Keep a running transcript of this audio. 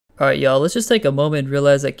Alright y'all, let's just take a moment and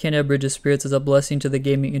realize that Kena Bridge of Spirits is a blessing to the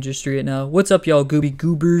gaming industry right now. What's up y'all gooby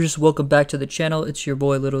goobers? Welcome back to the channel, it's your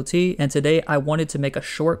boy Little T, and today I wanted to make a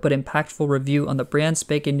short but impactful review on the brand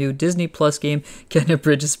spanking new Disney Plus game, Kena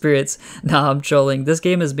Bridge of Spirits. Nah, I'm trolling. This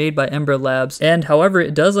game is made by Ember Labs, and however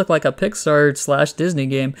it does look like a Pixar / Disney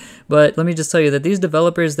game, but let me just tell you that these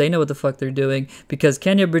developers, they know what the fuck they're doing, because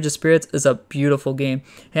Kena Bridge of Spirits is a beautiful game.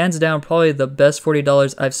 Hands down, probably the best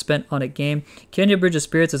 $40 I've spent on a game. Kena Bridge of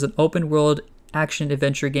Spirits is an open world action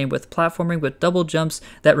adventure game with platforming with double jumps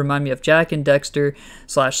that remind me of Jak and Daxter /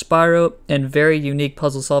 Spyro, and very unique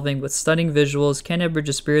puzzle solving with stunning visuals. Kena Bridge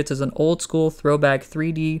of Spirits is an old school throwback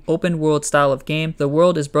 3D open world style of game. The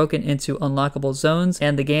world is broken into unlockable zones,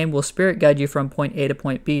 and the game will spirit guide you from point A to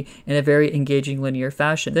point B in a very engaging linear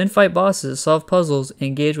fashion. Then fight bosses, solve puzzles,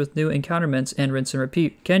 engage with new encounterments, and rinse and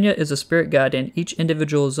repeat. Kena is a spirit guide, and each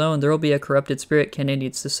individual zone there will be a corrupted spirit Kena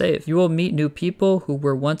needs to save. You will meet new people who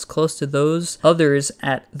were once close to those others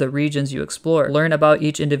at the regions you explore. Learn about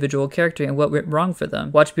each individual character and what went wrong for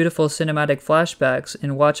them. Watch beautiful cinematic flashbacks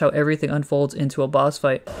and watch how everything unfolds into a boss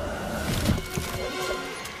fight.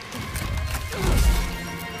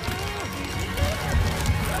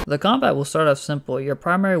 The combat will start off simple, your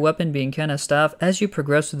primary weapon being Kena's staff. As you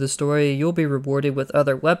progress through the story, you'll be rewarded with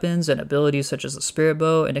other weapons and abilities such as the spirit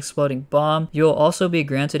bow and exploding bomb. You'll also be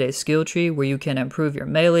granted a skill tree where you can improve your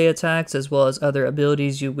melee attacks as well as other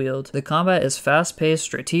abilities you wield. The combat is fast-paced,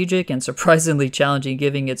 strategic, and surprisingly challenging,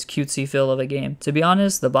 giving its cutesy feel of a game. To be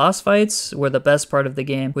honest, the boss fights were the best part of the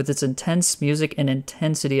game, with its intense music and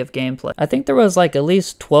intensity of gameplay. I think there was like at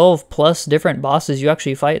least 12 plus different bosses you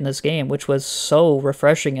actually fight in this game, which was so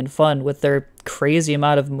refreshing and fun with their crazy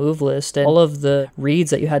amount of move list and all of the reads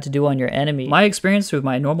that you had to do on your enemy. My experience with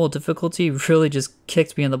my normal difficulty really just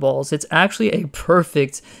kicked me in the balls. It's actually a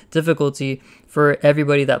perfect difficulty for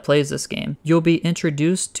everybody that plays this game. You'll be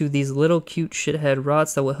introduced to these little cute shithead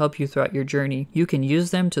rots that will help you throughout your journey. You can use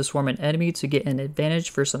them to swarm an enemy to get an advantage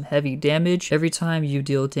for some heavy damage. Every time you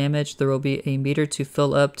deal damage, there will be a meter to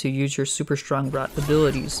fill up to use your super strong rot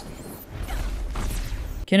abilities.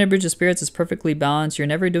 Kena Bridge of Spirits is perfectly balanced. You're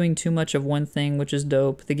never doing too much of one thing, which is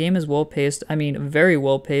dope. The game is well paced, I mean very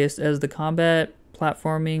well paced, as the combat,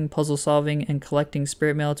 platforming, puzzle solving, and collecting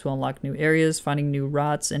spirit mail to unlock new areas, finding new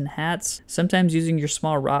rots and hats, sometimes using your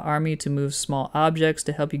small rot army to move small objects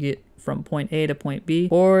to help you get from point A to point B,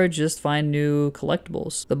 or just find new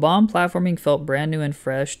collectibles. The bomb platforming felt brand new and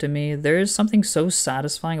fresh to me. There is something so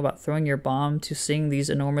satisfying about throwing your bomb to seeing these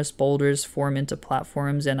enormous boulders form into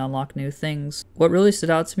platforms and unlock new things. What really stood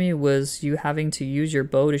out to me was you having to use your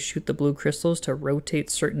bow to shoot the blue crystals to rotate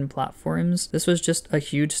certain platforms. This was just a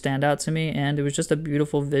huge standout to me, and it was just a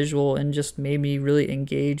beautiful visual and just made me really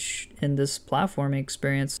engage in this platforming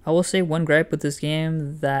experience. I will say one gripe with this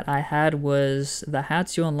game that I had was the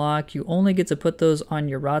hats you unlock, you only get to put those on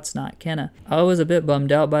your rots, not Kena. I was a bit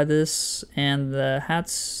bummed out by this, and the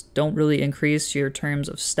hats don't really increase your terms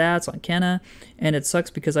of stats on Kena, and it sucks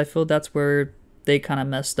because I feel that's where they kind of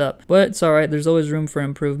messed up. But it's alright, there's always room for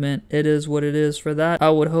improvement. It is what it is for that. I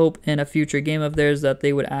would hope in a future game of theirs that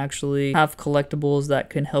they would actually have collectibles that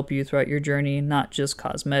can help you throughout your journey, not just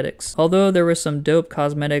cosmetics. Although there were some dope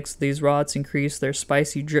cosmetics, these rots increased their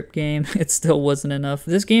spicy drip game, it still wasn't enough.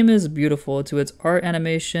 This game is beautiful to its art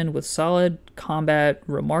animation with solid combat,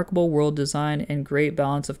 remarkable world design, and great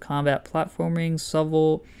balance of combat, platforming,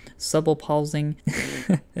 supple pausing,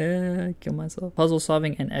 kill myself, puzzle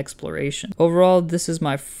solving, and exploration. Overall, this is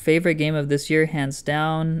my favorite game of this year, hands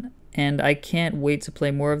down, and I can't wait to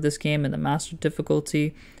play more of this game in the master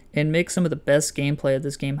difficulty and make some of the best gameplay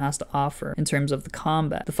this game has to offer in terms of the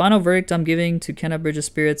combat. The final verdict I'm giving to Kena Bridge of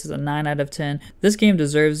Spirits is a 9 out of 10. This game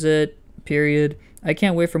deserves it, period. I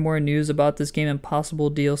can't wait for more news about this game and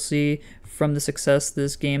possible DLC from the success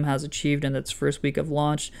this game has achieved in its first week of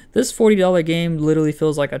launch. This $40 game literally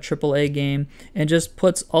feels like a AAA game and just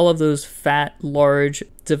puts all of those fat, large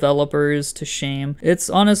developers to shame. It's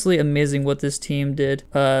honestly amazing what this team did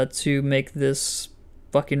to make this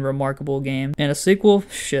fucking remarkable game. And a sequel?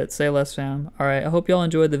 Shit, say less, fam. Alright, I hope y'all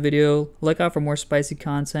enjoyed the video. Look out for more spicy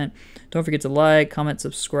content. Don't forget to like, comment,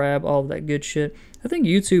 subscribe, all of that good shit. I think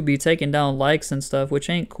YouTube be taking down likes and stuff, which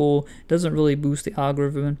ain't cool. Doesn't really boost the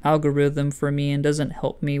algorithm for me and doesn't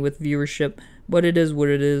help me with viewership, but it is what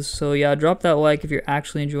it is. So yeah, drop that like if you're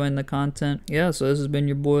actually enjoying the content. Yeah, so this has been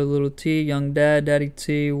your boy Little T, Young Dad, Daddy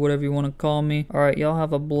T, whatever you want to call me. Alright, y'all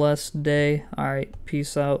have a blessed day. Alright,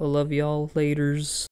 peace out. I love y'all. Laters.